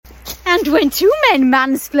And when two men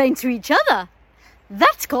mansplain to each other,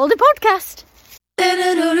 that's called a podcast. And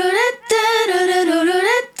I'm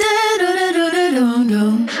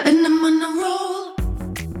on a roll.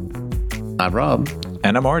 I'm Rob.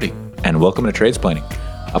 And I'm Artie. And welcome to Tradesplaining,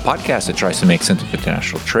 a podcast that tries to make sense of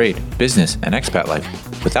international trade, business, and expat life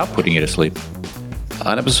without putting you to sleep.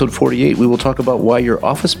 On episode 48, we will talk about why your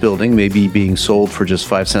office building may be being sold for just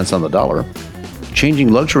 5 cents on the dollar,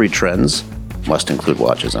 changing luxury trends, must include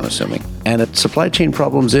watches, I'm assuming, and supply chain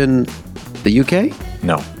problems in the UK?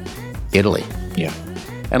 No. Italy. Yeah.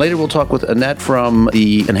 And later we'll talk with Annette from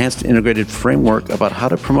the Enhanced Integrated Framework about how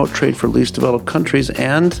to promote trade for least developed countries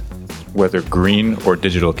and whether green or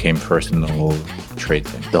digital came first in the whole trade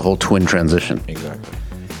thing. The whole twin transition. Exactly.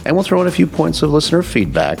 And we'll throw in a few points of listener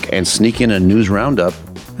feedback and sneak in a news roundup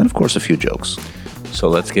and, of course, a few jokes. So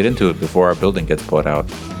let's get into it before our building gets bought out.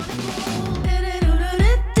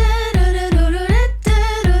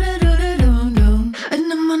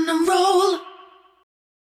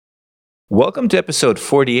 Welcome to episode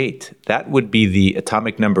 48. That would be the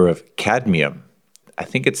atomic number of cadmium. I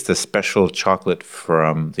think it's the special chocolate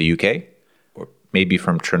from the UK, or maybe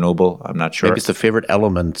from Chernobyl. I'm not sure. Maybe it's the favorite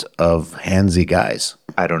element of handsy guys.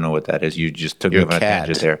 I don't know what that is. You just took me on a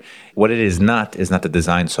tangent there. What it is not the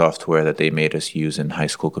design software that they made us use in high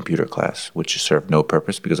school computer class, which served no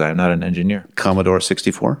purpose because I am not an engineer. Commodore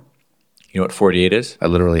 64? You know what 48 is? I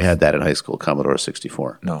literally had that in high school, Commodore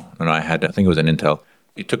 64. No, I think it was an Intel.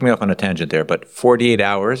 You took me off on a tangent there, but 48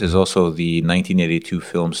 Hours is also the 1982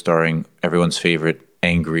 film starring everyone's favorite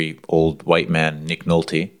angry old white man, Nick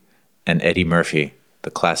Nolte, and Eddie Murphy,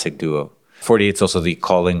 the classic duo. 48 is also the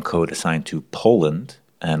calling code assigned to Poland.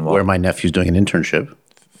 And where my nephew's doing an internship.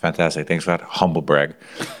 Fantastic. Thanks for that humble brag.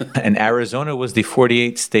 And Arizona was the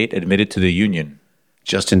 48th state admitted to the Union.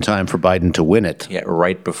 Just in time for Biden to win it. Yeah,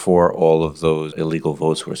 right before all of those illegal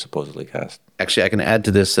votes were supposedly cast. Actually, I can add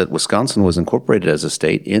to this that Wisconsin was incorporated as a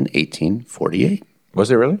state in 1848. Was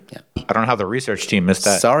it really? Yeah. I don't know how the research team missed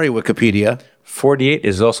that. Sorry, Wikipedia. 48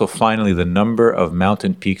 is also finally the number of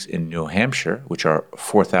mountain peaks in New Hampshire, which are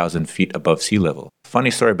 4,000 feet above sea level. Funny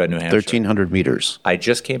story about New Hampshire. 1,300 meters. I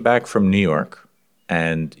just came back from New York,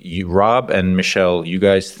 and Rob and Michelle, you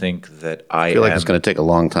guys think that I feel like it's going to take a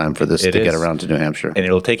long time for this to get around to New Hampshire. And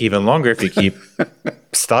it'll take even longer if you keep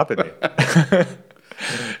stopping me.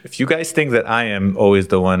 If you guys think that I am always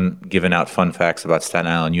the one giving out fun facts about Staten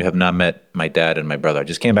Island, you have not met my dad and my brother. I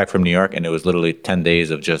just came back from New York, and it was literally 10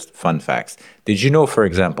 days of just fun facts. Did you know, for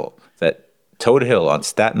example, that Toad Hill on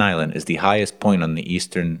Staten Island is the highest point on the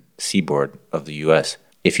eastern seaboard of the U.S.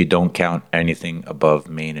 if you don't count anything above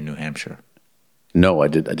Maine and New Hampshire? No, I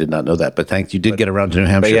did not know that. But you did get around to New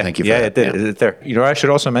Hampshire. Yeah, thank you for that. It did. It's there. You know, I should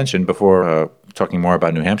also mention before talking more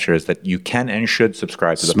about New Hampshire is that you can and should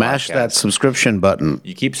subscribe to the podcast. Smash that subscription button.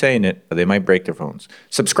 You keep saying it. They might break their phones.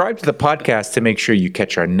 Subscribe to the podcast to make sure you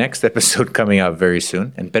catch our next episode coming out very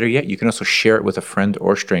soon. And better yet, you can also share it with a friend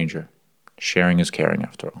or stranger. Sharing is caring,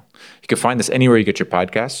 after all. You can find us anywhere you get your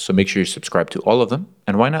podcasts, so make sure you subscribe to all of them.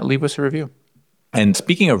 And why not leave us a review? And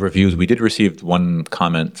speaking of reviews, we did receive one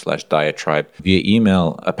comment/diatribe via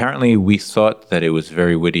email. Apparently, we thought that it was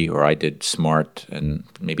very witty, or I did smart and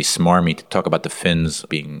maybe smarmy to talk about the Finns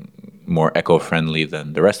being more eco-friendly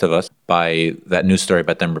than the rest of us by that news story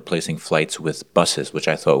about them replacing flights with buses, which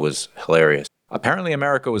I thought was hilarious. Apparently,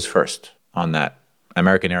 America was first on that.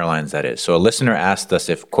 American Airlines, that is. So a listener asked us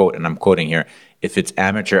if, quote, and I'm quoting here, if it's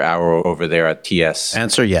amateur hour over there at TS.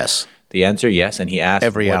 Answer yes. The answer, yes, and he asked...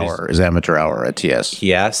 Every hour is amateur hour at TS.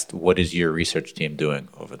 He asked, what is your research team doing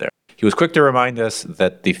over there? He was quick to remind us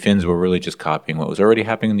that the Finns were really just copying what was already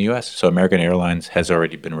happening in the U.S. So American Airlines has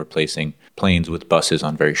already been replacing planes with buses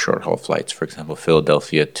on very short-haul flights. For example,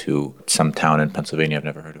 Philadelphia to some town in Pennsylvania I've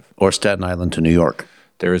never heard of. Or Staten Island to New York.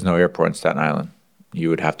 There is no airport in Staten Island. You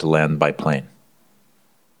would have to land by plane.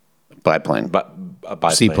 Biplane.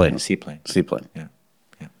 Seaplane. Seaplane. Yeah.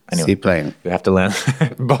 Anyway, seaplane. You have to land.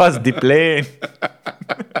 Boss the plane.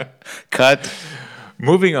 Cut.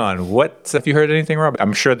 Moving on. What have you heard anything, Rob?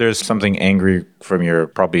 I'm sure there's something angry from your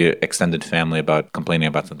probably extended family about complaining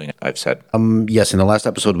about something I've said. Yes, in the last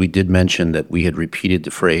episode, we did mention that we had repeated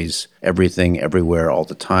the phrase everything, everywhere, all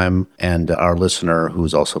the time. And our listener,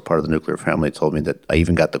 who's also part of the nuclear family, told me that I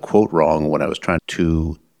even got the quote wrong when I was trying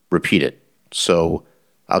to repeat it. So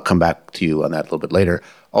I'll come back to you on that a little bit later.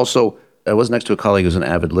 Also, I was next to a colleague who's an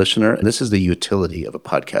avid listener, and this is the utility of a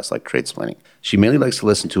podcast like Tradesplaining. She mainly likes to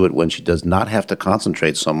listen to it when she does not have to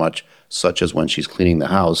concentrate so much, such as when she's cleaning the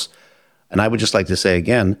house. And I would just like to say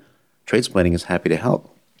again, Tradesplaining is happy to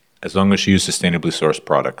help. As long as you use sustainably sourced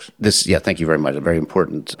products. Thank you very much. A very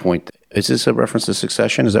important point. Is this a reference to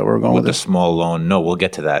Succession? Is that where we're going With with the this? small loan. No, we'll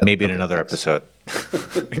get to that. Maybe in another episode.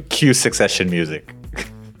 Cue Succession music.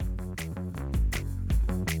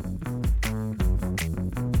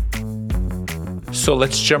 So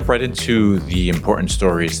let's jump right into the important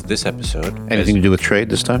stories this episode. Anything to do with trade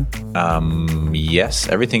this time? Yes,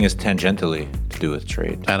 everything is tangentially to do with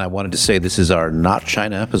trade. And I wanted to say this is our not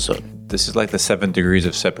China episode. This is like the 7 degrees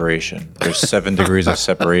of separation. There's 7 degrees of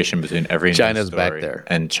separation between every China's news story back there.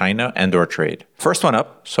 and China and or trade. First one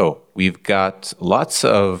up. So we've got lots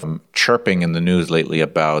of chirping in the news lately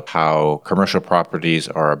about how commercial properties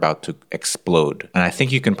are about to explode. And I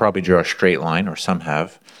think you can probably draw a straight line, or some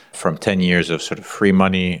have, from 10 years of sort of free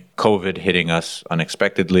money, COVID hitting us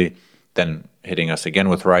unexpectedly, then hitting us again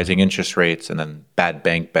with rising interest rates, and then bad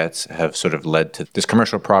bank bets have sort of led to this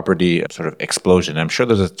commercial property sort of explosion. I'm sure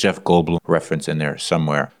there's a Jeff Goldblum reference in there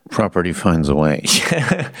somewhere. Property finds a way.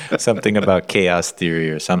 Something about chaos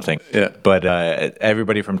theory or something. Yeah. But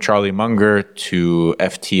everybody from Charlie Munger to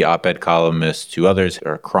FT op-ed columnists to others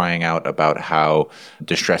are crying out about how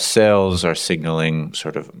distressed sales are signaling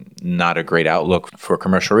sort of not a great outlook for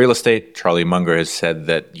commercial real estate. Charlie Munger has said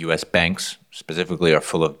that U.S. banks specifically are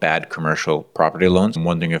full of bad commercial property loans. I'm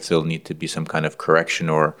wondering if there'll need to be some kind of correction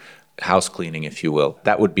or house cleaning, if you will.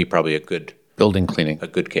 That would be probably a good Cleaning.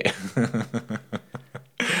 case.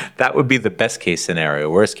 That would be the best case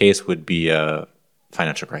scenario. Worst case would be a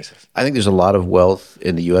financial crisis. I think there's a lot of wealth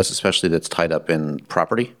in the U.S., especially that's tied up in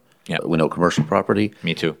property. Yeah. We know commercial property.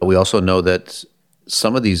 Me too. We also know that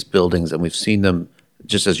some of these buildings, and we've seen them,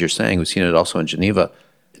 just as you're saying, we've seen it also in Geneva,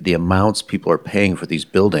 the amounts people are paying for these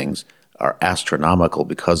buildings are astronomical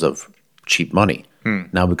because of cheap money.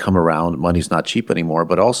 Now we come around, money's not cheap anymore,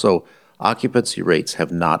 but also occupancy rates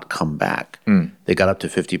have not come back. They got up to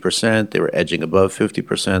 50%. They were edging above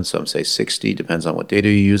 50%. Some say 60, depends on what data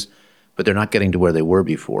you use, but they're not getting to where they were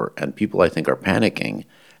before. And people, I think, are panicking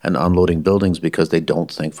and unloading buildings because they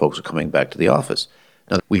don't think folks are coming back to the office.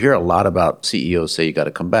 Now, we hear a lot about CEOs say you got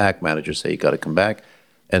to come back, managers say you got to come back.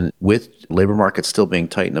 And with labor markets still being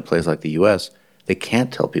tight in a place like the U.S., they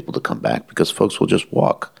can't tell people to come back because folks will just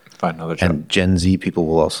walk. Find another job. And Gen Z people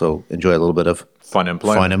will also enjoy a little bit of Fun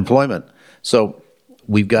employment. So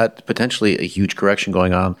we've got potentially a huge correction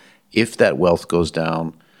going on. If that wealth goes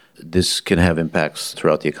down, this can have impacts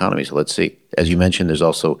throughout the economy. So let's see. As you mentioned, there's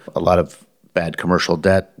also a lot of bad commercial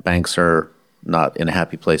debt. Banks are not in a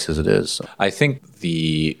happy place as it is. So. I think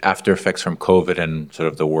the after effects from COVID and sort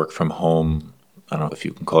of the work from home, I don't know if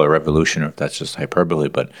you can call it a revolution or if that's just hyperbole,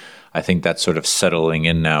 but I think that's sort of settling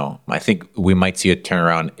in now. I think we might see a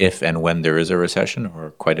turnaround if and when there is a recession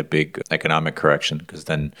or quite a big economic correction, because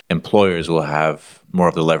then employers will have more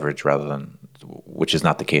of the leverage rather than, which is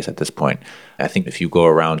not the case at this point. I think if you go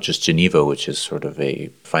around just Geneva, which is sort of a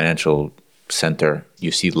financial center,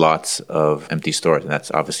 you see lots of empty stores. And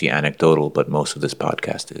that's obviously anecdotal, but most of this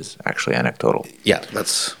podcast is actually anecdotal. Yeah,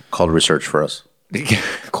 that's called research for us.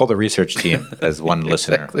 Call the research team, as one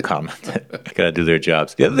listener commented. Got to do their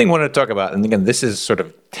jobs. The other thing I wanted to talk about, and again, this is sort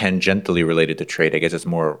of tangentially related to trade. I guess it's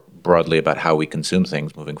more broadly about how we consume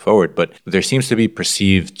things moving forward. But there seems to be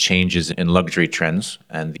perceived changes in luxury trends,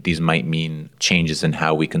 and these might mean changes in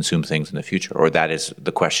how we consume things in the future. Or that is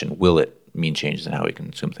the question, will it mean changes in how we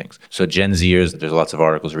consume things? So Gen Zers, there's lots of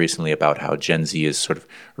articles recently about how Gen Z is sort of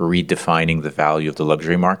redefining the value of the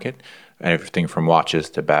luxury market. Everything from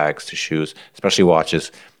watches to bags to shoes, especially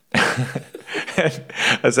watches.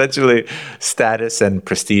 Essentially, status and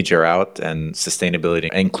prestige are out, and sustainability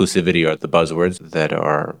and inclusivity are the buzzwords that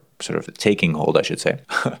are sort of taking hold, I should say.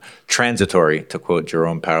 Transitory, to quote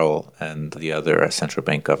Jerome Powell and the other central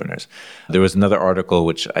bank governors. There was another article,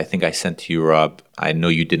 which I think I sent to you, Rob. I know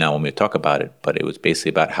you did not want me to talk about it, but it was basically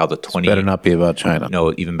about how the 20... Better not be about China.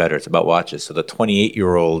 No, even better. It's about watches. So the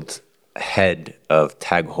 28-year-old head of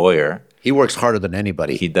Tag Heuer... He works harder than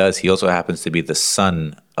anybody. He does. He also happens to be the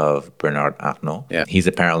son of Bernard Arnault. Yeah. He's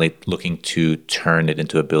apparently looking to turn it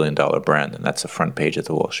into $1 billion brand, and that's the front page of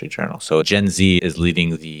the Wall Street Journal. So Gen Z is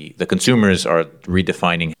leading the consumers are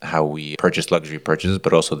redefining how we purchase luxury purchases,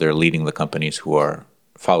 but also they're leading the companies who are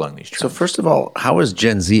following these trends. So first of all, how is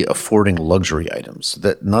Gen Z affording luxury items?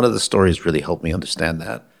 That none of the stories really help me understand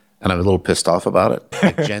that. And I'm a little pissed off about it.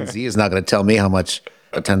 Like Gen Z is not going to tell me how much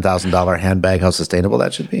a $10,000 handbag, how sustainable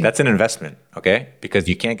that should be. That's an investment, okay? Because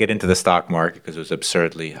you can't get into the stock market because it was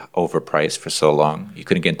absurdly overpriced for so long. You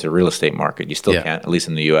couldn't get into the real estate market. You still can't, at least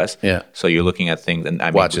in the U.S. Yeah. So you're looking at things, and I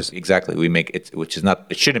mean, watches. Exactly. We make it, which is not,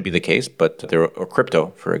 it shouldn't be the case, but there are crypto,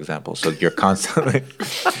 for example. So you're constantly,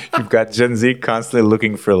 you've got Gen Z constantly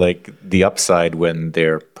looking for like the upside when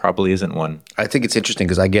there probably isn't one. I think it's interesting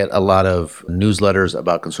because I get a lot of newsletters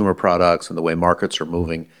about consumer products and the way markets are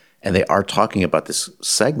moving. And they are talking about this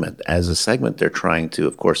segment. As a segment, they're trying to,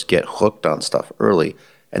 of course, get hooked on stuff early,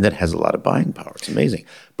 and that has a lot of buying power. It's amazing.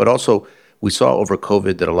 But also, we saw over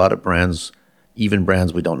COVID that a lot of brands, even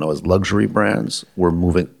brands we don't know as luxury brands, were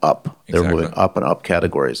moving up. They're moving up and up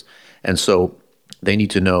categories. And so they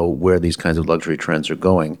need to know where these kinds of luxury trends are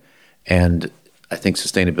going. And I think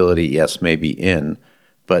sustainability, yes, may be in,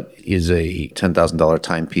 but is a $10,000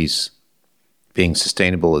 timepiece being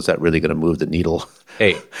sustainable, is that really going to move the needle?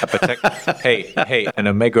 Hey, an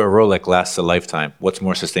Omega Rolex lasts a lifetime. What's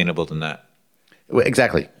more sustainable than that? Well,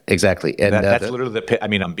 exactly. And that's literally the I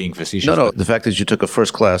mean, I'm being facetious. No, the fact that you took a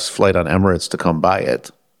first-class flight on Emirates to come buy it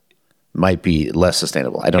might be less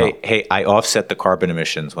sustainable. I don't know. Hey, I offset the carbon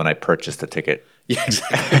emissions when I purchased the ticket. Yeah,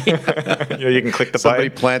 exactly. You can click the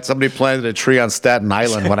Somebody planted a tree on Staten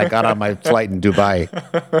Island when I got on my flight in Dubai.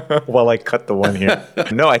 Well, I cut the one here.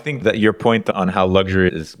 No, I think that your point on how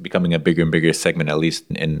luxury is becoming a bigger and bigger segment, at least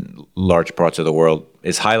in large parts of the world,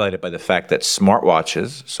 is highlighted by the fact that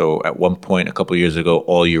smartwatches, so at one point a couple of years ago,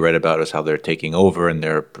 all you read about is how they're taking over and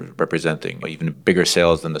they're representing even bigger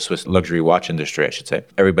sales than the Swiss luxury watch industry, I should say.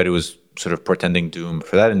 Everybody was sort of portending doom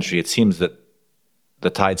for that industry. It seems that the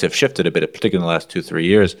tides have shifted a bit, particularly in the last 2-3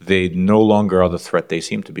 years. They no longer are the threat they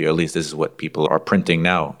seem to be, or at least this is what people are printing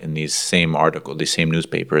now in these same articles, these same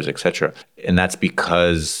newspapers, etc. And that's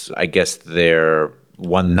because I guess they're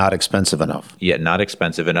not expensive enough. Yeah, not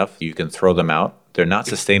expensive enough. You can throw them out. They're not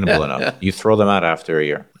sustainable enough. You throw them out after a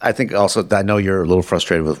year. I think also, I know you're a little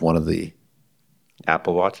frustrated with one of the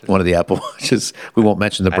Apple Watches? One of the Apple Watches. We won't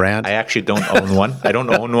mention the brand. I actually don't own one. I don't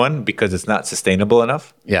own one because it's not sustainable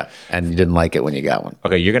enough. Yeah, and you didn't like it when you got one.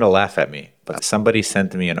 Okay, you're going to laugh at me, but somebody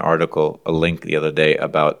sent me an article, a link the other day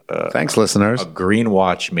about thanks, listeners, a green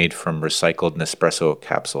watch made from recycled Nespresso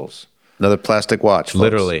capsules. Another plastic watch, folks.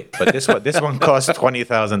 Literally. But this one costs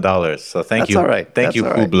 $20,000. So thank you. All right. Thank you,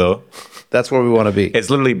 Hublot. That's where we want to be.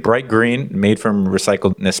 It's literally bright green, made from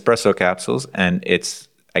recycled Nespresso capsules, and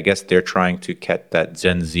I guess they're trying to get that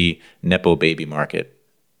Gen Z Nepo baby market.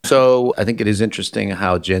 So I think it is interesting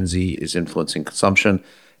how Gen Z is influencing consumption.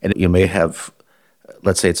 And you may have,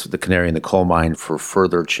 let's say it's the canary in the coal mine for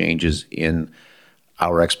further changes in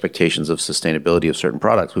our expectations of sustainability of certain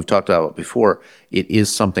products. We've talked about it before. It is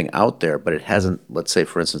something out there, but it hasn't, let's say,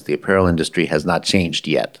 for instance, the apparel industry has not changed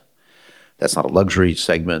yet. That's not a luxury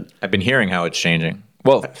segment. I've been hearing how it's changing.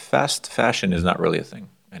 Well, fast fashion is not really a thing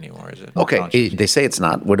anymore, is it? Okay, they say it's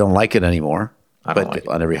not. We don't like it anymore. But like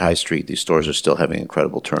on every high street, these stores are still having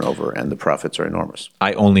incredible turnover, and the profits are enormous.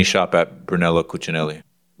 I only shop at Brunello Cucinelli.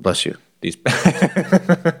 Bless you.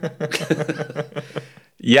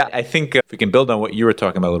 Yeah, I think if we can build on what you were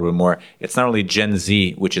talking about a little bit more, it's not only Gen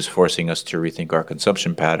Z which is forcing us to rethink our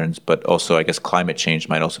consumption patterns, but also I guess climate change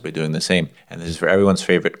might also be doing the same. And this is for everyone's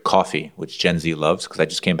favorite coffee, which Gen Z loves, because I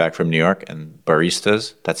just came back from New York, and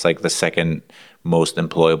baristas, that's like the second most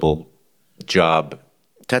employable job.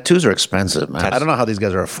 Tattoos are expensive, man. I don't know how these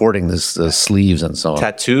guys are affording this sleeves and so on.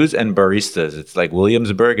 Tattoos and baristas. It's like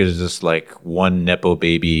Williamsburg is just like one Nepo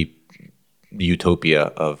baby utopia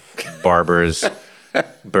of barbers,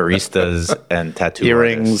 baristas, and tattoo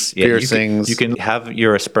earrings, artists. piercings. You can have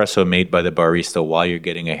your espresso made by the barista while you're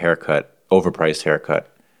getting a haircut, overpriced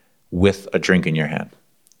haircut, with a drink in your hand.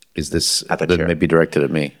 Is this that may be directed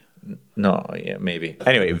at me? No, yeah, maybe.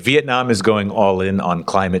 Anyway, Vietnam is going all in on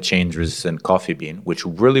climate change resistant coffee bean, which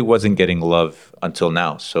really wasn't getting love until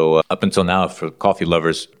now. So up until now, for coffee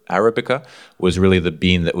lovers, Arabica was really the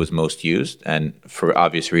bean that was most used, and for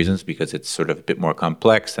obvious reasons, because it's sort of a bit more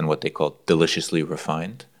complex than what they call deliciously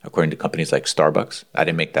refined, according to companies like Starbucks. I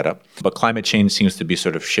didn't make that up. But climate change seems to be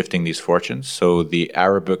sort of shifting these fortunes. So the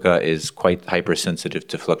Arabica is quite hypersensitive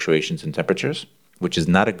to fluctuations in temperatures, which is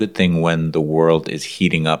not a good thing when the world is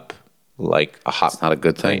heating up like a hot. It's not a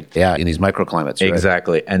good thing. Yeah, in these microclimates. Right?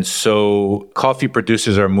 Exactly. And so coffee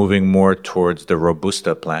producers are moving more towards the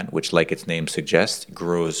Robusta plant, which, like its name suggests,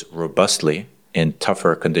 grows robustly in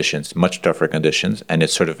tougher conditions, much tougher conditions, and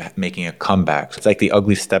it's sort of making a comeback. So it's like the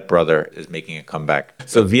ugly stepbrother is making a comeback.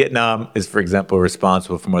 So Vietnam is, for example,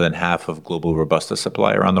 responsible for more than half of global Robusta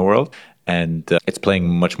supply around the world. And it's playing a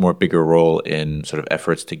much more bigger role in sort of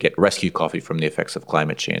efforts to get rescue coffee from the effects of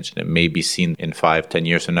climate change. And it may be seen in 5-10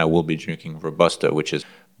 years from now, we'll be drinking Robusta, which is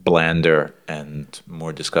blander and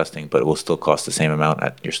more disgusting, but it will still cost the same amount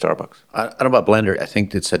at your Starbucks. I don't know about blender. I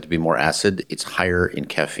think it's said to be more acid. It's higher in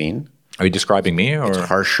caffeine. Are you describing me? Or? It's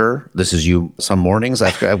harsher. This is you. Some mornings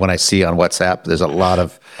when I see on WhatsApp, there's a lot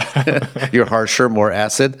of, you're harsher, more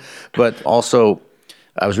acid. But also,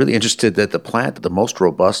 I was really interested that the plant, the most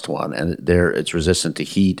robust one, and it's resistant to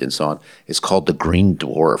heat and so on, is called the green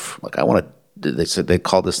dwarf. Like, I want to They said they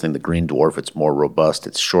call this thing the green dwarf. It's more robust.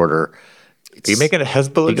 It's shorter. Are you making a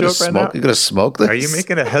Hezbollah joke right now? You're going to smoke this? Are you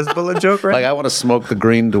making a Hezbollah joke right Like, now? I want to smoke the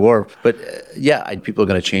green dwarf. But people are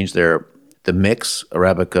going to change the mix,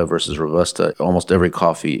 Arabica versus Robusta. Almost every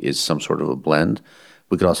coffee is some sort of a blend.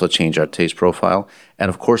 We can also change our taste profile. And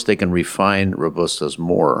of course, they can refine Robustas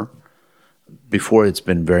more. Before, it's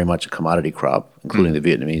been very much a commodity crop, including the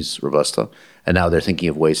Vietnamese Robusta. And now they're thinking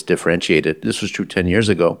of ways to differentiate it. This was true 10 years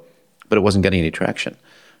ago, but it wasn't getting any traction.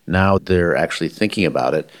 Now they're actually thinking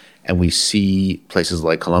about it. And we see places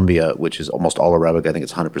like Colombia, which is almost all Arabica, I think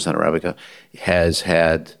it's 100% Arabica, has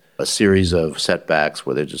had a series of setbacks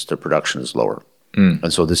where their production is lower.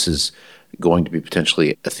 And so this is going to be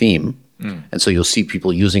potentially a theme. And so you'll see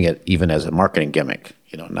people using it even as a marketing gimmick.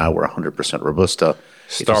 Now we're 100% Robusta.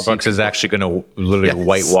 Starbucks is actually going to literally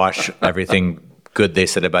whitewash everything good they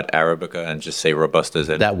said about Arabica and just say Robusta's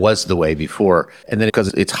in. That was the way before. And then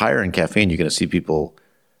because it's higher in caffeine, you're going to see people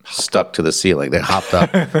stuck to the ceiling. They hopped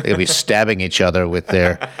up. They're going to be stabbing each other with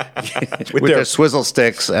their their swizzle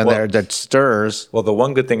sticks and their stirrers. Well, the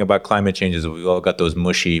one good thing about climate change is we've all got those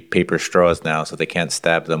mushy paper straws now, so they can't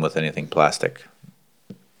stab them with anything plastic.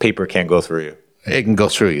 Paper can't go through you. It can go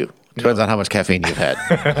through you. Depends on how much caffeine you've had,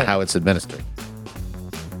 how it's administered.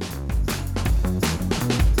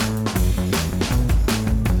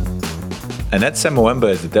 Annette Ssemuwemba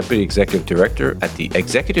is the Deputy Executive Director at the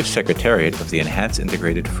Executive Secretariat of the Enhanced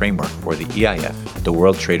Integrated Framework, or the EIF, the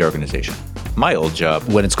World Trade Organization. My old job.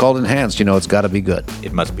 When it's called enhanced, it's got to be good.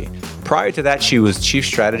 It must be. Prior to that, she was Chief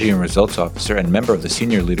Strategy and Results Officer and member of the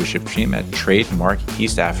senior leadership team at Trademark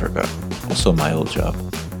East Africa. Also my old job.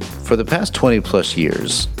 For the past 20 plus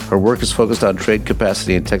years, her work is focused on trade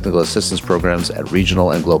capacity and technical assistance programs at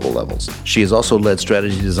regional and global levels. She has also led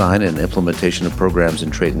strategy design and implementation of programs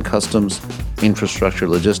in trade and customs, infrastructure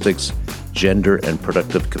logistics, gender and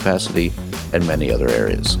productive capacity, and many other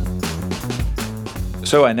areas.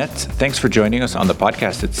 So Annette, thanks for joining us on the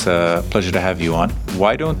podcast. It's a pleasure to have you on.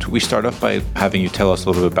 Why don't we start off by having you tell us a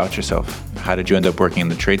little bit about yourself? How did you end up working in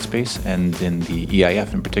the trade space and in the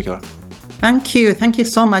EIF in particular? Thank you. Thank you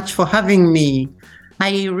so much for having me.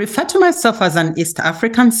 I refer to myself as an East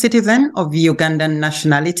African citizen of Ugandan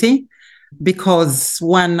nationality because,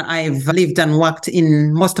 one, I've lived and worked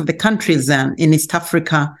in most of the countries in East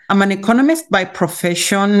Africa. I'm an economist by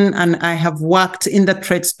profession, and I have worked in the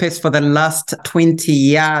trade space for the last 20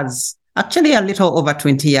 years, actually a little over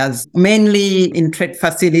 20 years, mainly in trade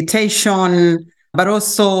facilitation, but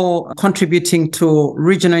also contributing to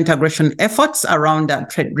regional integration efforts around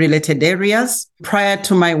trade-related areas. Prior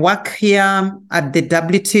to my work here at the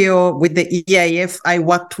WTO with the EIF, I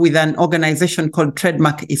worked with an organization called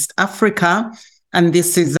Trademark East Africa, and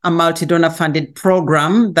this is a multi-donor funded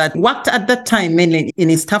program that worked at that time mainly in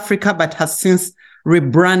East Africa, but has since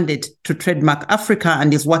rebranded to Trademark Africa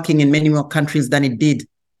and is working in many more countries than it did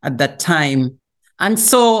at that time. And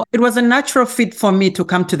so it was a natural fit for me to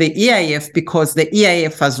come to the EIF because the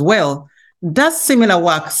EIF as well does similar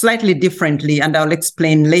work slightly differently, and I'll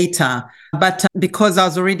explain later. But because I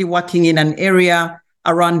was already working in an area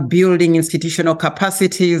around building institutional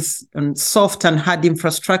capacities and soft and hard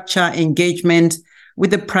infrastructure engagement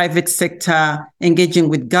with the private sector, engaging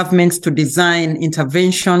with governments to design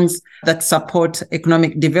interventions that support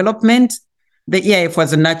economic development, the EIF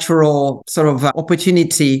was a natural sort of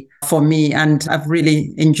opportunity for me, and I've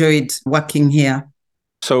really enjoyed working here.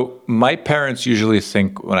 So my parents usually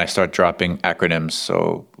think when I start dropping acronyms,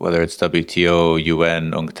 so whether it's WTO,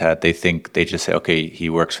 UN, UNCTAD, they just say, okay,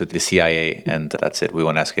 he works with the CIA and that's it. We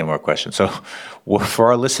won't ask any more questions. So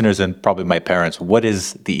for our listeners and probably my parents, what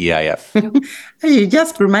is the EIF? You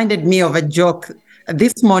just reminded me of a joke.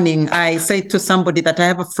 This morning, I said to somebody that I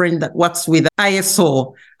have a friend that works with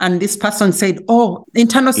ISO, and this person said, oh,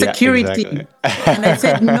 internal security. Yeah, exactly. And I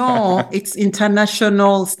said, no, it's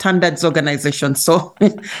International Standards Organization. So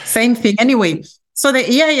same thing. Anyway, so the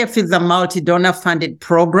EIF is a multi-donor funded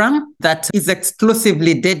program that is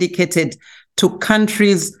exclusively dedicated to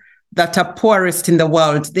countries that are poorest in the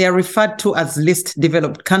world. They are referred to as least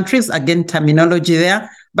developed countries. Again, terminology there.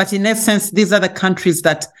 But in essence, these are the countries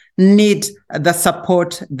that need the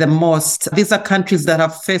support the most. These are countries that are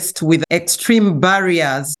faced with extreme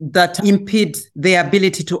barriers that impede their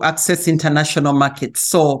ability to access international markets.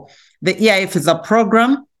 So the EIF is a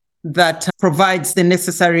program that provides the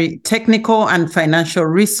necessary technical and financial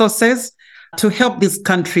resources to help these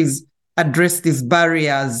countries address these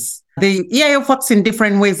barriers. The EIF works in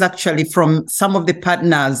different ways, actually, from some of the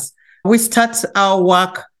partners. We start our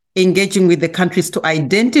work engaging with the countries to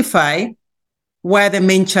identify where the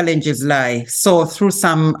main challenges lie. So through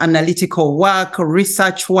some analytical work,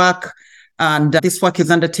 research work, And this work is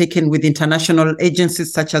undertaken with international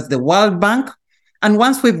agencies such as the World Bank. And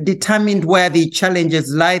once we've determined where the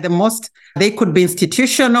challenges lie the most, they could be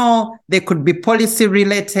institutional, they could be policy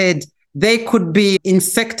related, they could be in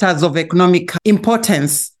sectors of economic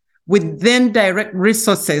importance. We then direct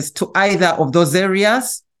resources to either of those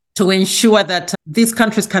areas to ensure that these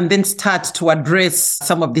countries can then start to address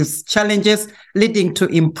some of these challenges, leading to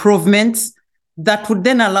improvements that would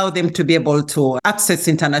then allow them to be able to access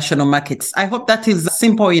international markets. I hope that is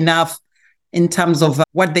simple enough in terms of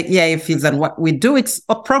what the EIF is and what we do. It's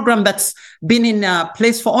a program that's been in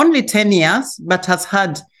place for only 10 years, but has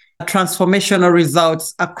had transformational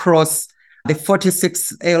results across the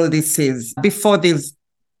 46 LDCs. Before this,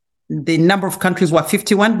 the number of countries were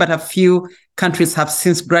 51, but a few countries have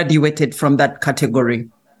since graduated from that category.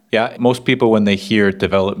 Yeah, most people, when they hear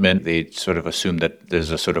development, they sort of assume that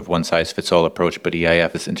there's a sort of one-size-fits-all approach. But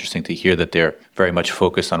EIF, is interesting to hear that they're very much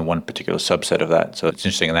focused on one particular subset of that. So it's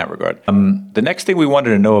interesting in that regard. The next thing we wanted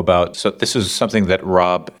to know about, so this is something that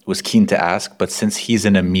Rob was keen to ask, but since he's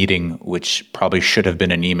in a meeting, which probably should have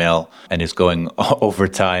been an email and is going over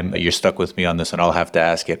time, you're stuck with me on this and I'll have to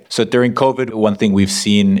ask it. So during COVID, one thing we've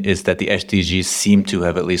seen is that the SDGs seem to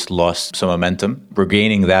have at least lost some momentum.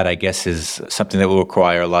 Regaining that, I guess, is something that will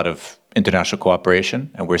require a lot of international cooperation,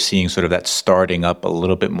 and we're seeing sort of that starting up a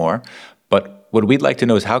little bit more. But what we'd like to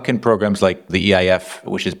know is how can programs like the EIF,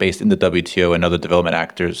 which is based in the WTO, and other development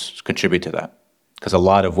actors contribute to that? Because a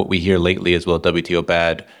lot of what we hear lately is, well, WTO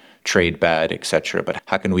bad, trade bad, etc. But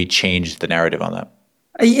how can we change the narrative on that?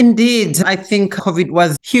 Indeed, I think COVID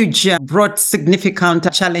was huge, brought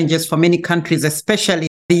significant challenges for many countries, especially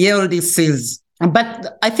the LDCs.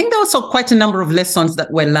 But I think there were also quite a number of lessons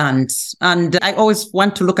that were learned. And I always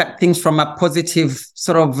want to look at things from a positive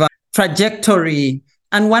sort of trajectory.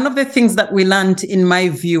 And one of the things that we learned, in my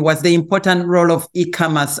view, was the important role of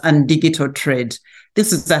e-commerce and digital trade.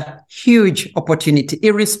 This is a huge opportunity,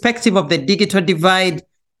 irrespective of the digital divide,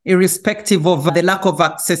 irrespective of the lack of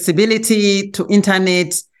accessibility to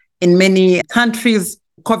internet in many countries.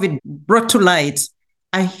 COVID brought to light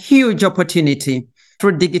a huge opportunity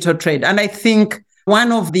through digital trade. And I think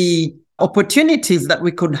one of the opportunities that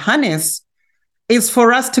we could harness is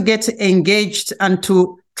for us to get engaged and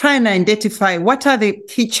to try and identify what are the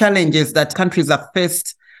key challenges that countries are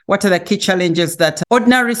faced, what are the key challenges that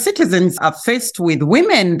ordinary citizens are faced with,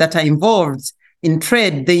 women that are involved in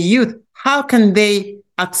trade, the youth. How can they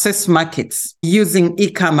access markets using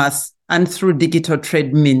e-commerce and through digital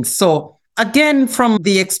trade means? So again, from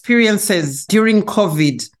the experiences during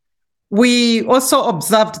COVID, we also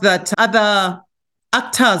observed that other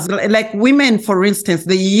actors, like women, for instance,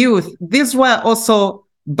 the youth, these were also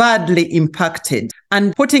badly impacted.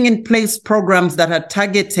 And putting in place programs that are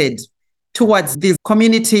targeted towards these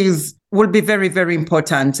communities will be very, very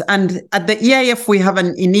important. And at the EIF, we have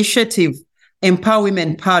an initiative, Empower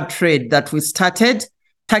Women, Power Trade, that we started,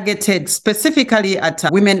 targeted specifically at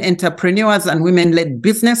women entrepreneurs and women-led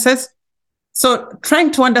businesses. So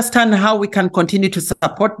trying to understand how we can continue to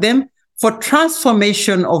support them for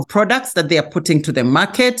transformation of products that they are putting to the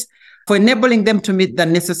market, for enabling them to meet the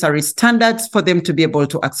necessary standards for them to be able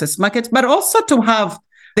to access markets, but also to have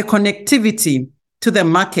the connectivity to the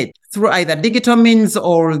market through either digital means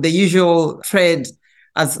or the usual trade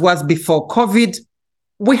as was before COVID.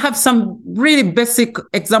 We have some really basic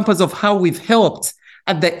examples of how we've helped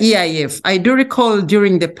at the EIF. I do recall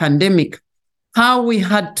during the pandemic how we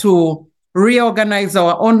had to reorganize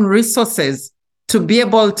our own resources to be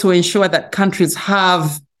able to ensure that countries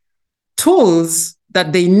have tools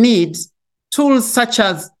that they need, tools such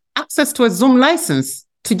as access to a Zoom license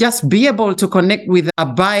to just be able to connect with a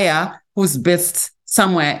buyer who's based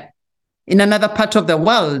somewhere in another part of the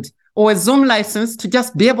world, or a Zoom license to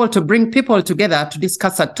just be able to bring people together to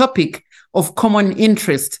discuss a topic of common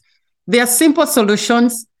interest. They are simple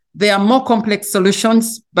solutions. They are more complex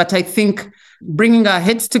solutions, but I think bringing our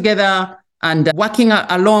heads together and working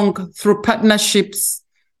along through partnerships,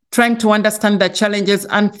 trying to understand the challenges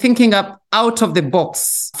and thinking up out of the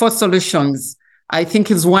box for solutions, I think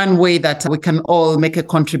is one way that we can all make a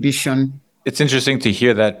contribution. It's interesting to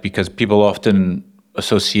hear that because people often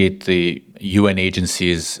associate the UN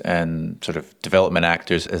agencies and sort of development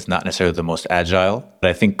actors as not necessarily the most agile. But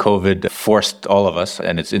I think COVID forced all of us,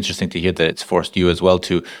 and it's interesting to hear that it's forced you as well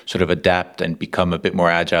to sort of adapt and become a bit more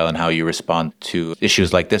agile in how you respond to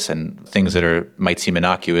issues like this and things that might seem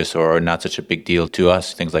innocuous or not such a big deal to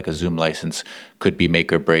us. Things like a Zoom license could be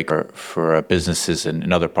make or break for businesses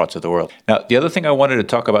in other parts of the world. Now, the other thing I wanted to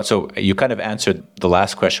talk about, so you kind of answered the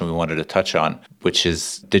last question we wanted to touch on, which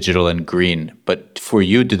is digital and green. But for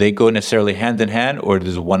you, do they go necessarily probably hand in hand, or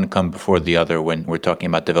does one come before the other when we're talking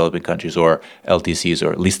about developing countries or LTCs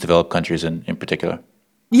or least developed countries in particular?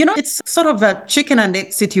 It's sort of a chicken and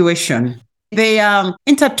egg situation. They are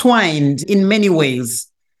intertwined in many ways.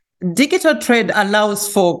 Digital trade allows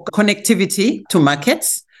for connectivity to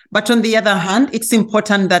markets, but on the other hand, it's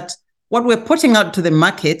important that what we're putting out to the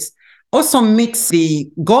markets also meets the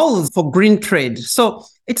goals for green trade. So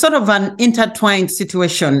it's sort of an intertwined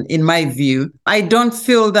situation, in my view. I don't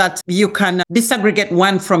feel that you can disaggregate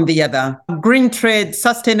one from the other. Green trade,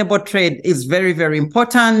 sustainable trade is very, very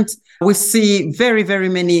important. We see very, very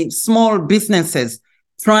many small businesses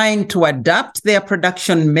trying to adapt their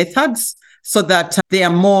production methods so that they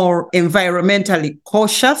are more environmentally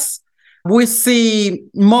cautious. We see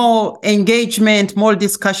more engagement, more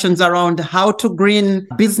discussions around how to green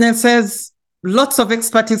businesses, lots of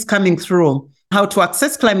expertise coming through, how to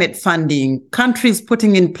access climate funding, countries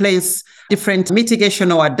putting in place different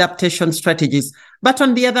mitigation or adaptation strategies. But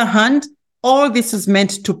on the other hand, all this is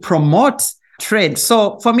meant to promote trade.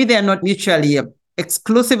 So for me, they are not mutually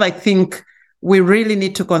exclusive. I think we really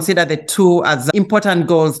need to consider the two as important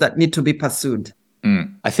goals that need to be pursued.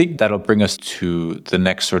 I think that'll bring us to the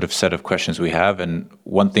next sort of set of questions we have. And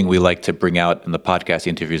one thing we like to bring out in the podcast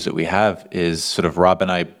interviews that we have is sort of Rob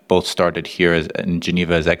and I both started here in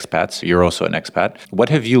Geneva as expats. You're also an expat. What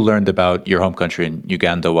have you learned about your home country in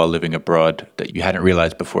Uganda while living abroad that you hadn't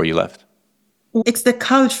realized before you left? It's the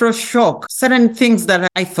cultural shock. Certain things that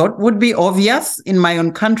I thought would be obvious in my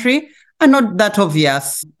own country are not that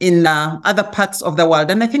obvious in other parts of the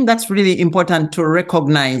world. And I think that's really important to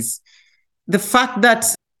recognize. The fact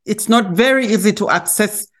that it's not very easy to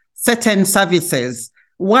access certain services.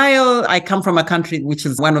 While I come from a country which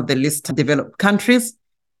is one of the least developed countries,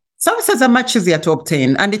 services are much easier to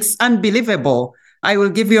obtain, and it's unbelievable. I will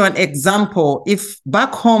give you an example. If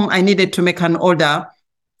back home I needed to make an order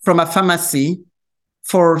from a pharmacy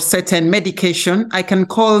for certain medication, I can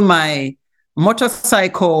call my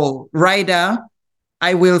motorcycle rider.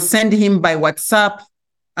 I will send him by WhatsApp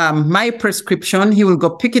my prescription. He will go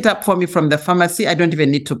pick it up for me from the pharmacy. I don't even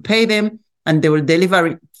need to pay them, and they will deliver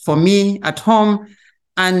it for me at home.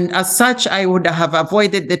 And as such, I would have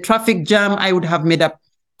avoided the traffic jam. I would have made a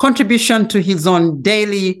contribution to his own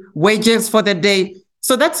daily wages for the day.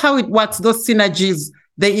 So that's how it works. Those synergies,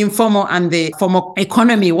 the informal and the formal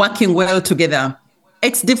economy working well together.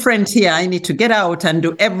 It's different here. I need to get out and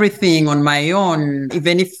do everything on my own.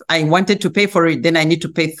 Even if I wanted to pay for it, then I need to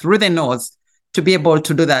pay through the nose to be able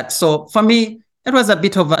to do that. So for me, it was a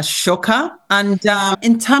bit of a shocker. And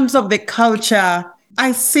in terms of the culture,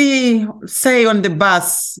 I see, say on the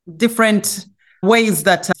bus, different ways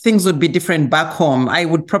that things would be different back home. I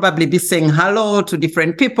would probably be saying hello to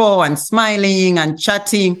different people and smiling and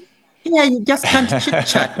chatting. Yeah, you just can't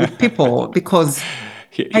chit-chat with people because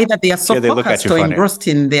either they are so focused or engrossed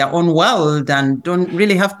in their own world and don't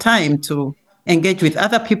really have time to engage with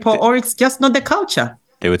other people, or it's just not the culture.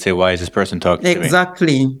 They would say, why is this person talking to me?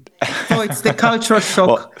 Exactly. So it's the cultural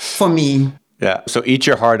shock for me. Yeah. So eat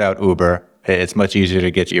your heart out, Uber. It's much easier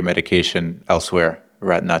to get your medication elsewhere,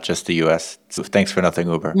 right? Not just the US. So thanks for nothing,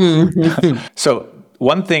 Uber. Mm-hmm. So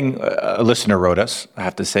one thing a listener wrote us, I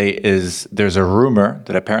have to say, is there's a rumor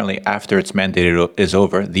that apparently after its mandate is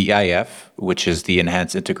over, the EIF, which is the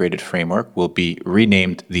Enhanced Integrated Framework, will be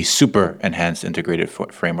renamed the Super Enhanced Integrated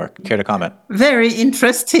Framework. Care to comment? Very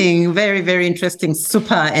interesting. Very, very interesting.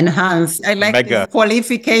 Super Enhanced. I like these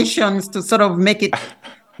qualifications to sort of make it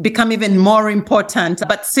become even more important.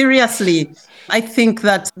 But seriously, I think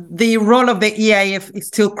that the role of the EIF is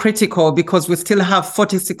still critical because we still have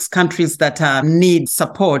 46 countries that need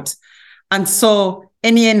support. And so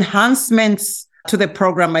any enhancements to the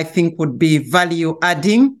program, I think, would be value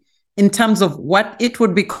adding in terms of what it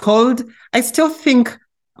would be called. I still think,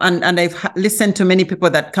 and I've listened to many people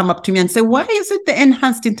that come up to me and say, why is it the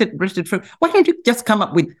Enhanced Integrated Framework? Why don't you just come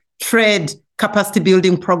up with trade capacity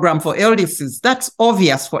building program for LDCs? That's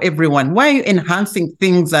obvious for everyone. Why are you enhancing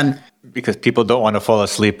things? And because people don't want to fall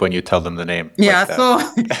asleep when you tell them the name. Yeah, like so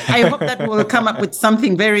I hope that we'll come up with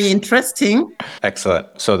something very interesting. Excellent.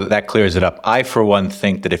 So that clears it up. I, for one,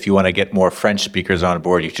 think that if you want to get more French speakers on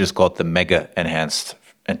board, you should just call it the Mega Enhanced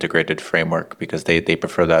Integrated Framework because they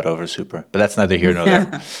prefer that over Super. But that's neither here nor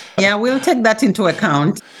there. Yeah, we'll take that into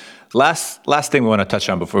account. Last thing we want to touch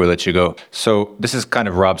on before we let you go. So this is kind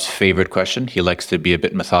of Rob's favorite question. He likes to be a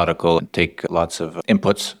bit methodical and take lots of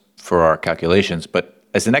inputs for our calculations. But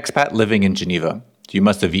as an expat living in Geneva, you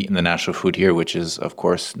must have eaten the national food here, which is, of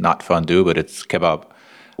course, not fondue, but it's kebab.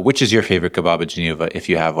 Which is your favorite kebab in Geneva, if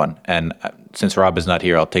you have one? And since Rob is not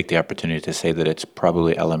here, I'll take the opportunity to say that it's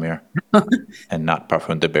probably El Amir and not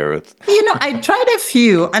Parfum de Beirut. I tried a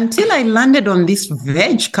few until I landed on this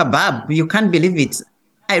veg kebab. You can't believe it.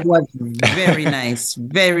 It was very nice.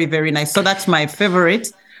 Very, very nice. So that's my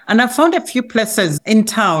favorite. And I found a few places in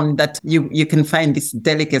town that you can find this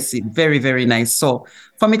delicacy. Very, very nice. So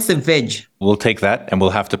for me, it's a veg. We'll take that, and we'll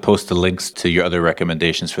have to post the links to your other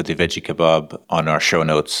recommendations for the veggie kebab on our show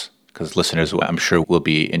notes, because listeners, I'm sure, will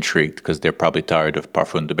be intrigued because they're probably tired of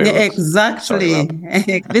Parfum de Beirut. Yeah, exactly.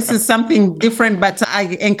 This is something different, but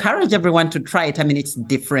I encourage everyone to try it. I mean, it's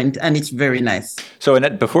different and it's very nice. So,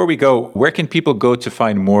 Annette, before we go, where can people go to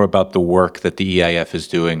find more about the work that the EIF is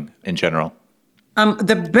doing in general?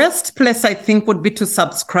 The best place, I think, would be to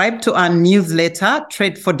subscribe to our newsletter,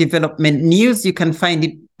 Trade for Development News. You can find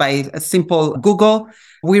it by a simple Google.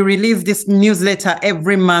 We release this newsletter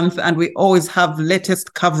every month, and we always have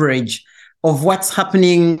latest coverage of what's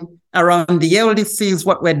happening around the LDCs,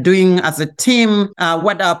 what we're doing as a team,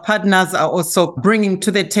 what our partners are also bringing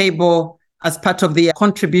to the table as part of the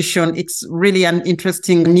contribution. It's really an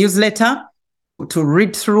interesting newsletter to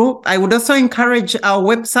read through. I would also encourage our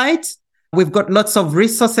website. We've got lots of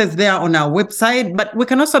resources there on our website, but we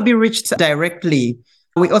can also be reached directly.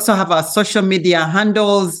 We also have our social media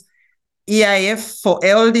handles, EIF for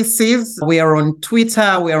LDCs. We are on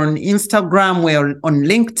Twitter, we are on Instagram, we are on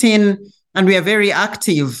LinkedIn, and we are very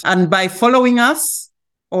active. And by following us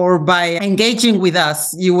or by engaging with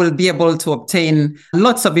us, you will be able to obtain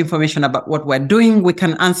lots of information about what we're doing. We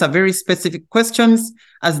can answer very specific questions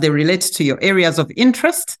as they relate to your areas of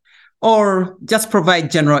interest, or just provide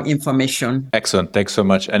general information. Excellent. Thanks so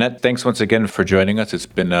much. Annette, thanks once again for joining us. It's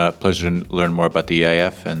been a pleasure to learn more about the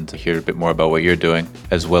EIF and to hear a bit more about what you're doing,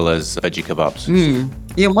 as well as veggie kebabs.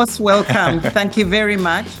 You're most welcome. Thank you very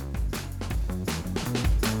much.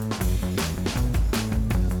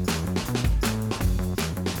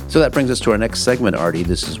 So that brings us to our next segment, Artie.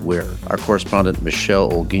 This is where our correspondent Michelle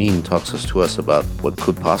Olguin talks to us about what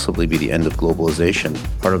could possibly be the end of globalization,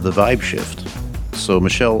 part of the vibe shift. So,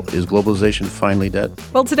 Michelle, is globalization finally dead?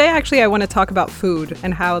 Well, today, actually, I want to talk about food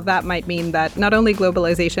and how that might mean that not only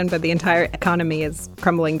globalization, but the entire economy is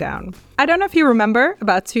crumbling down. I don't know if you remember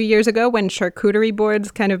about 2 years ago when charcuterie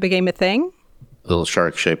boards kind of became a thing. Little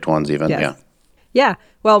shark-shaped ones even, Yes. yeah. Yeah,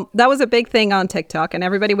 well, that was a big thing on TikTok, and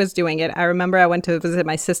everybody was doing it. I remember I went to visit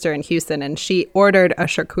my sister in Houston, and she ordered a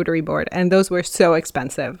charcuterie board, and those were so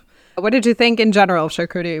expensive. What did you think in general of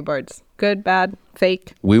charcuterie boards? Good, bad,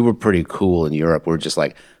 fake? We were pretty cool in Europe. We're just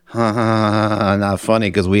like, not funny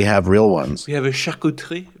because we have real ones. We have a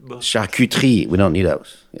charcuterie. Charcuterie. We don't need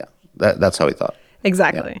those. Yeah, that's how we thought.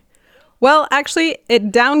 Exactly. Yeah. Well, actually,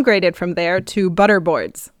 it downgraded from there to butter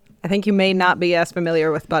boards. I think you may not be as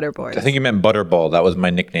familiar with butter boards. I think you meant butterball. That was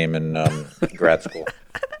my nickname in grad school.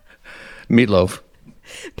 Meatloaf.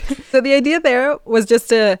 So the idea there was just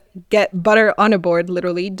to get butter on a board,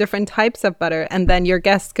 literally, different types of butter, and then your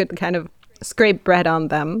guests could kind of scrape bread on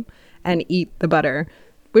them and eat the butter,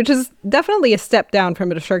 which is definitely a step down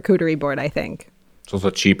from a charcuterie board, I think. It's also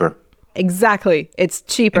cheaper. Exactly. It's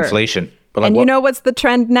cheaper. Inflation. But like And what? you know what's the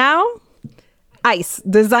trend now? Ice,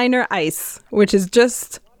 designer ice, which is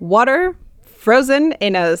just water frozen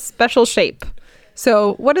in a special shape.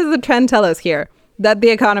 So what does the trend tell us here? That the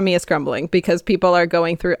economy is crumbling because people are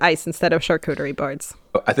going through ice instead of charcuterie boards.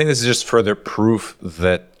 I think this is just further proof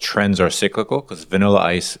that trends are cyclical, because vanilla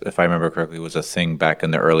ice, if I remember correctly, was a thing back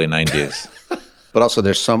in the early 90s. But also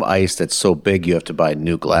there's some ice that's so big you have to buy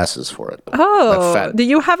new glasses for it. Oh, Fat- do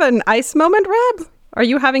you have an ice moment, Rob? Are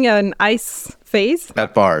you having an ice phase?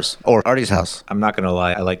 At bars or Artie's house. I'm not going to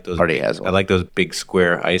lie. I like those. Already has one. I like those big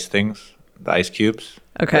square ice things, the ice cubes.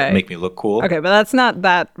 Okay. That make me look cool. Okay, but that's not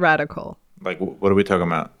that radical. Like, what are we talking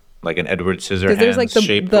about? Like an Edward Scissorhands Because there's like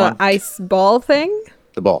shaped the one? ice ball thing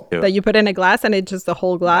The ball. that you put in a glass and it's just the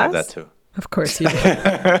whole I glass. have that too. Of course you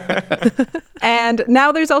do. And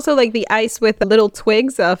now there's also like the ice with little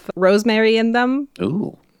twigs of rosemary in them,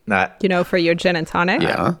 Ooh. Not. you know, for your gin and tonic.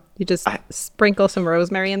 Yeah. You just sprinkle some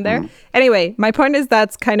rosemary in there. Anyway, my point is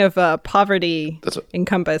that's kind of poverty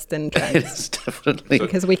encompassed in trends. It's definitely.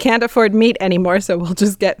 Because we can't afford meat anymore, so we'll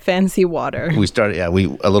just get fancy water. We started, a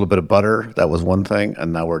little bit of butter. That was one thing.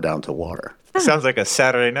 And now we're down to water. Sounds like a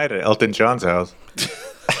Saturday night at Elton John's house.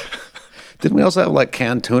 Didn't we also have like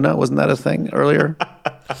canned tuna? Wasn't that a thing earlier?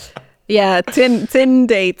 Yeah, tin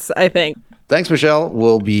dates, I think. Thanks, Michelle.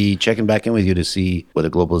 We'll be checking back in with you to see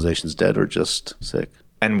whether globalization's dead or just sick.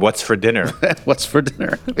 And what's for dinner? What's for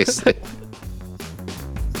dinner, basically.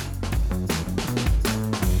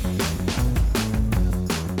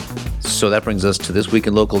 So that brings us to this week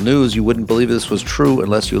in local news. You wouldn't believe this was true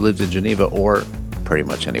unless you lived in Geneva or pretty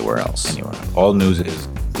much anywhere else. Anywhere. All news is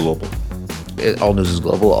global. All news is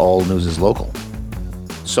global. All news is local.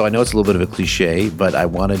 So I know it's a little bit of a cliche, but I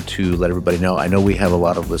wanted to let everybody know, I know we have a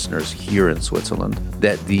lot of listeners here in Switzerland,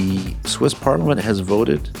 that the Swiss parliament has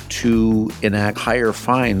voted to enact higher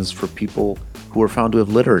fines for people who are found to have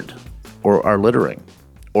littered or are littering,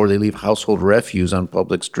 or they leave household refuse on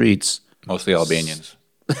public streets. Mostly Albanians.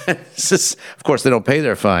 Of course, they don't pay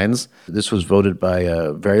their fines. This was voted by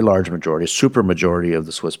a very large majority, a super majority of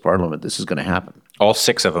the Swiss parliament. This is going to happen. All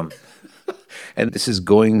 6 of them. And this is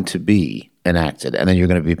going to be enacted. And then you're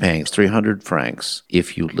going to be paying 300 francs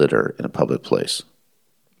if you litter in a public place.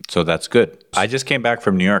 So that's good. I just came back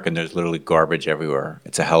from New York and there's literally garbage everywhere.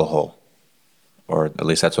 It's a hellhole. Or at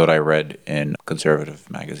least that's what I read in conservative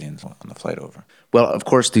magazines on the flight over. Well, of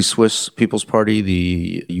course, the Swiss People's Party,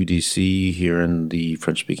 the UDC here in the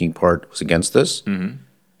French-speaking part, was against this. Mm-hmm.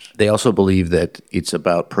 They also believe that it's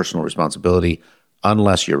about personal responsibility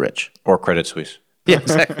unless you're rich. Or Credit Suisse. Yeah,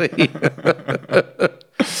 exactly.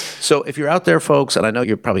 So if you're out there, folks, and I know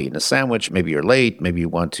you're probably eating a sandwich, maybe you're late, maybe you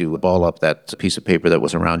want to ball up that piece of paper that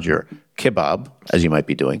was around your kebab, as you might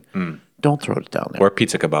be doing, don't throw it down there. Or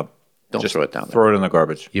pizza kebab. Don't throw it down there. Throw it in the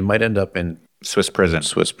garbage. You might end up in Swiss prison.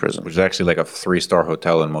 Which is actually like a 3-star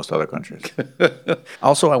hotel in most other countries.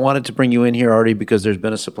 Also, I wanted to bring you in here, Artie, because there's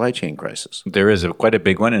been a supply chain crisis. There is quite a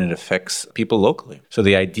big one, and it affects people locally. So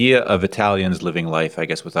the idea of Italians living life, I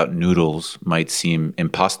guess, without noodles might seem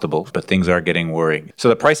impossible, but things are getting worrying. So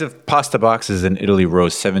the price of pasta boxes in Italy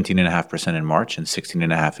rose 17.5% in March and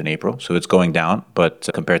 16.5% in April. So it's going down, but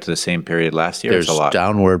compared to the same period last year, there's it's a lot.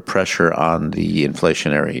 Downward pressure on the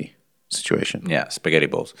inflationary situation. Yeah, spaghetti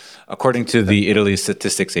bowls. According to the Italy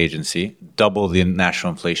Statistics Agency, double the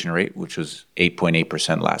national inflation rate, which was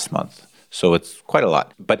 8.8% last month. So it's quite a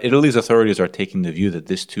lot. But Italy's authorities are taking the view that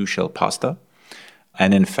this too shall pasta.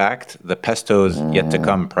 And in fact, the pesto is yet to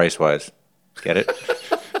come price-wise. Get it?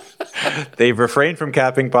 They've refrained from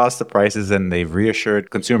capping pasta prices, and they've reassured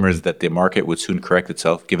consumers that the market would soon correct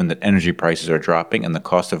itself, given that energy prices are dropping and the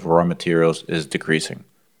cost of raw materials is decreasing.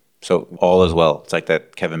 So all is well. It's like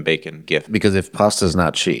that Kevin Bacon gift. Because if pasta's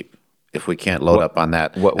not cheap, if we can't load up on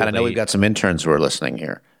that, and I know we've got some interns who are listening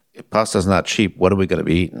here. If pasta's not cheap, what are we going to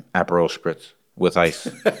be eating? Aperol Spritz with ice.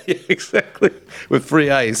 Yeah, exactly. With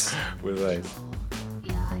free ice. With ice.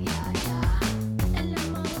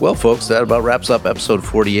 Well, folks, that about wraps up episode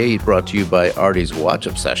 48, brought to you by Artie's Watch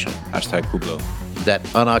Obsession. Hashtag Kublo. That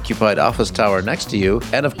unoccupied office tower next to you,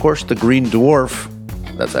 and of course the Green Dwarf.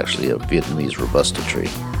 That's actually a Vietnamese Robusta tree.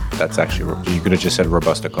 That's actually, you could have just said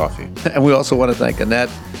Robusta coffee. And we also want to thank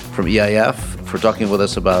Annette from EIF for talking with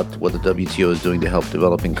us about what the WTO is doing to help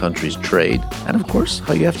developing countries trade. And of course,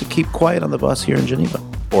 how you have to keep quiet on the bus here in Geneva.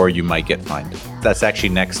 Or you might get fined. That's actually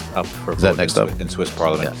next up for Is that next up? In Swiss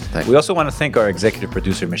Parliament. Yeah, we also want to thank our executive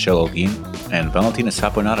producer, Michelle Olguin, and Valentina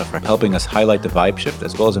Saponara for helping us highlight the vibe shift,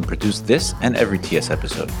 as well as produce this and every TS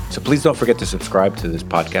episode. So please don't forget to subscribe to this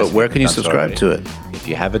podcast. But where can you subscribe to it? If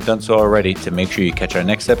you haven't done so already, to make sure you catch our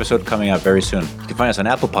next episode coming out very soon. You can find us on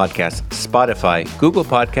Apple Podcasts, Spotify, Google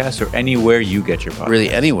Podcasts, or anywhere you get your podcasts. Really,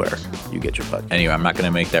 anywhere you get your podcast. Anyway, I'm not going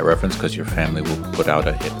to make that reference because your family will put out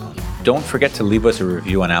a hit. Don't forget to leave us a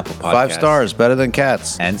review on Apple Podcasts. 5 stars, better than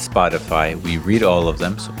cats. And Spotify. We read all of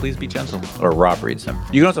them, so please be gentle. Or Rob reads them.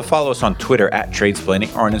 You can also follow us on Twitter at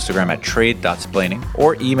Tradesplaining or on Instagram at trade.splaining,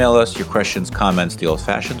 or email us your questions, comments the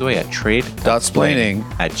old-fashioned way at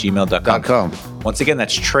trade.splaining@gmail.com. Once again,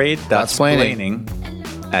 that's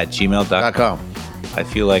trade.splaining@gmail.com. I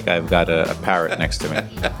feel like I've got a parrot next to me.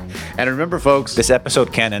 And remember, folks, this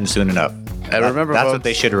episode can't end soon enough. And remember, that's folks, what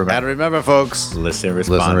they should remember. And remember, folks, listen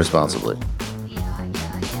responsibly. Listen responsibly.